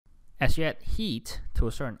As you add heat to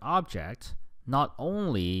a certain object, not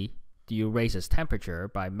only do you raise its temperature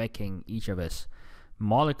by making each of its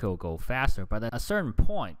molecules go faster, but at a certain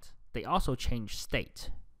point, they also change state.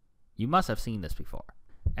 You must have seen this before.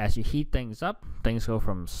 As you heat things up, things go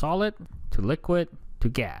from solid to liquid to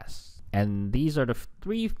gas. And these are the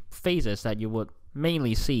three phases that you would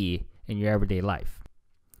mainly see in your everyday life.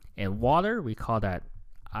 In water, we call that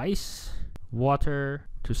ice, water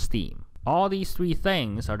to steam. All these three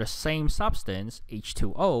things are the same substance,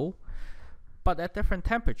 H2O, but at different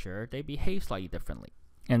temperature, they behave slightly differently.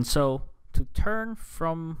 And so, to turn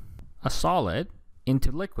from a solid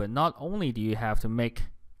into liquid, not only do you have to make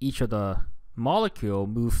each of the molecule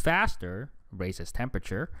move faster, raise its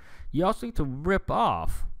temperature, you also need to rip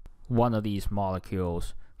off one of these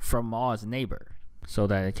molecules from all its neighbor so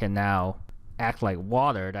that it can now act like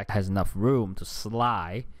water that has enough room to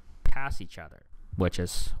slide past each other, which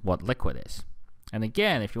is what liquid is. And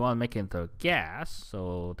again, if you want to make it into a gas,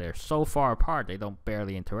 so they're so far apart they don't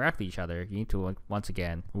barely interact with each other, you need to once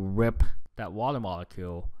again rip that water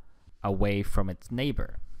molecule away from its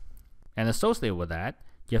neighbor. And associated with that,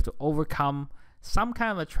 you have to overcome some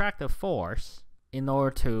kind of attractive force in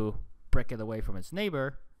order to break it away from its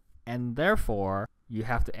neighbor, and therefore you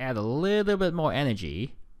have to add a little bit more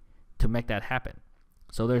energy to make that happen.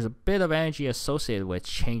 So there's a bit of energy associated with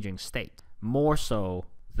changing state, more so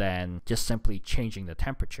than just simply changing the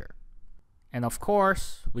temperature. And of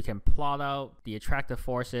course, we can plot out the attractive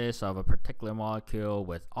forces of a particular molecule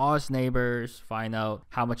with all its neighbors, find out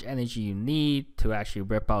how much energy you need to actually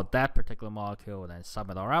rip out that particular molecule, and then sum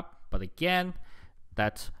it all up. But again,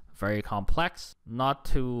 that's very complex, not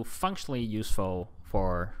too functionally useful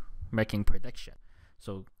for making prediction.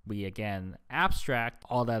 So we again abstract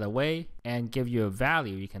all that away and give you a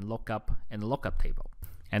value you can look up in the lookup table.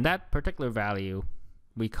 And that particular value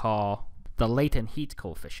we call the latent heat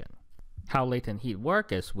coefficient. How latent heat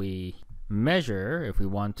works is we measure, if we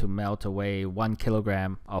want to melt away 1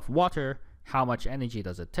 kilogram of water, how much energy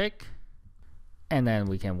does it take? And then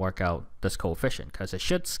we can work out this coefficient because it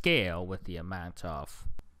should scale with the amount of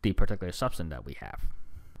the particular substance that we have.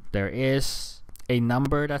 There is a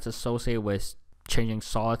number that's associated with changing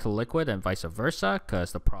solid to liquid and vice versa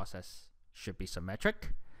because the process should be symmetric.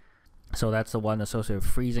 So that's the one associated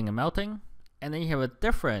with freezing and melting. And then you have a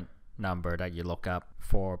different number that you look up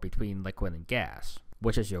for between liquid and gas,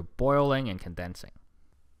 which is your boiling and condensing.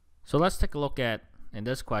 So let's take a look at, in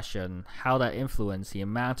this question, how that influences the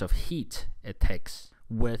amount of heat it takes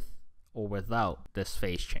with or without this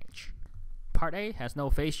phase change. Part A has no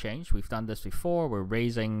phase change. We've done this before. We're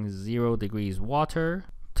raising 0 degrees water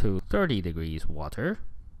to 30 degrees water.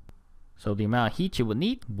 So the amount of heat you would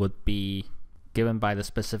need would be given by the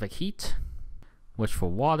specific heat, which for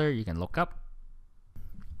water you can look up,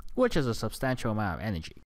 which is a substantial amount of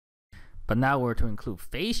energy. But now we're to include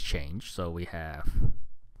phase change, so we have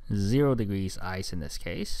 0 degrees ice in this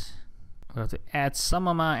case. We have to add some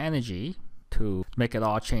amount of energy to make it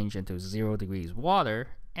all change into 0 degrees water,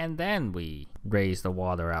 and then we raise the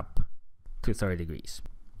water up to 30 degrees.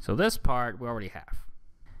 So this part we already have.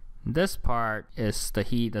 This part is the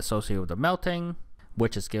heat associated with the melting,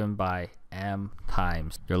 which is given by m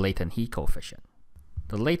times your latent heat coefficient.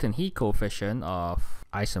 The latent heat coefficient of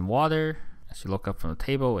ice and water, as you look up from the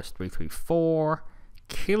table, is 334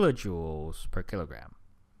 kilojoules per kilogram.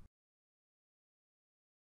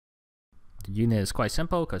 The unit is quite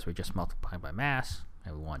simple because we're just multiplying by mass,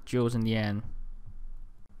 and we want joules in the end.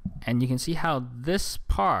 And you can see how this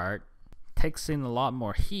part takes in a lot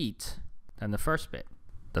more heat than the first bit.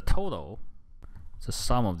 The total is the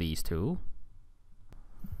sum of these two.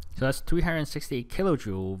 So that's 368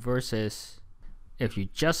 kilojoules versus, if you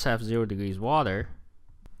just have 0 degrees water,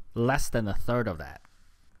 less than a third of that.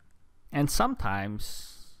 And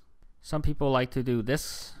sometimes some people like to do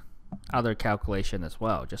this other calculation as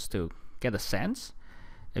well, just to get a sense.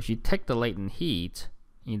 If you take the latent heat,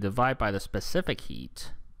 you divide by the specific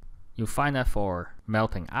heat, you find that for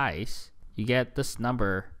melting ice, you get this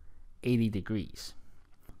number 80 degrees.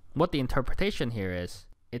 What the interpretation here is,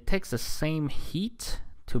 it takes the same heat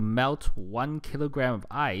to melt 1 kilogram of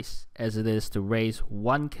ice as it is to raise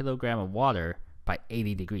 1 kilogram of water by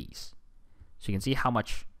 80 degrees. So you can see how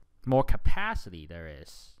much more capacity there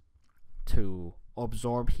is to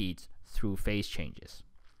absorb heat through phase changes.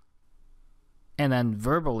 And then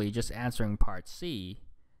verbally, just answering part C,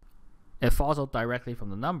 it falls out directly from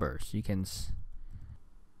the numbers. You can,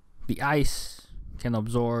 the ice can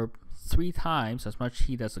absorb 3 times as much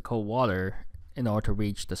heat as the cold water in order to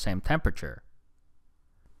reach the same temperature,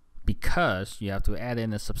 because you have to add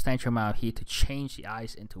in a substantial amount of heat to change the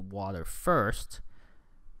ice into water first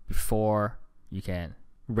before you can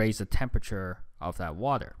raise the temperature of that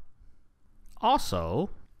water. Also,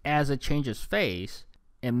 as it changes phase,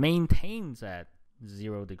 it maintains at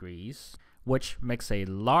 0 degrees, which makes a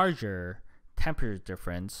larger temperature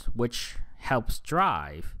difference, which helps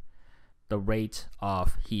drive the rate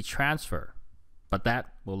of heat transfer. But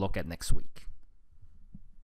that we'll look at next week.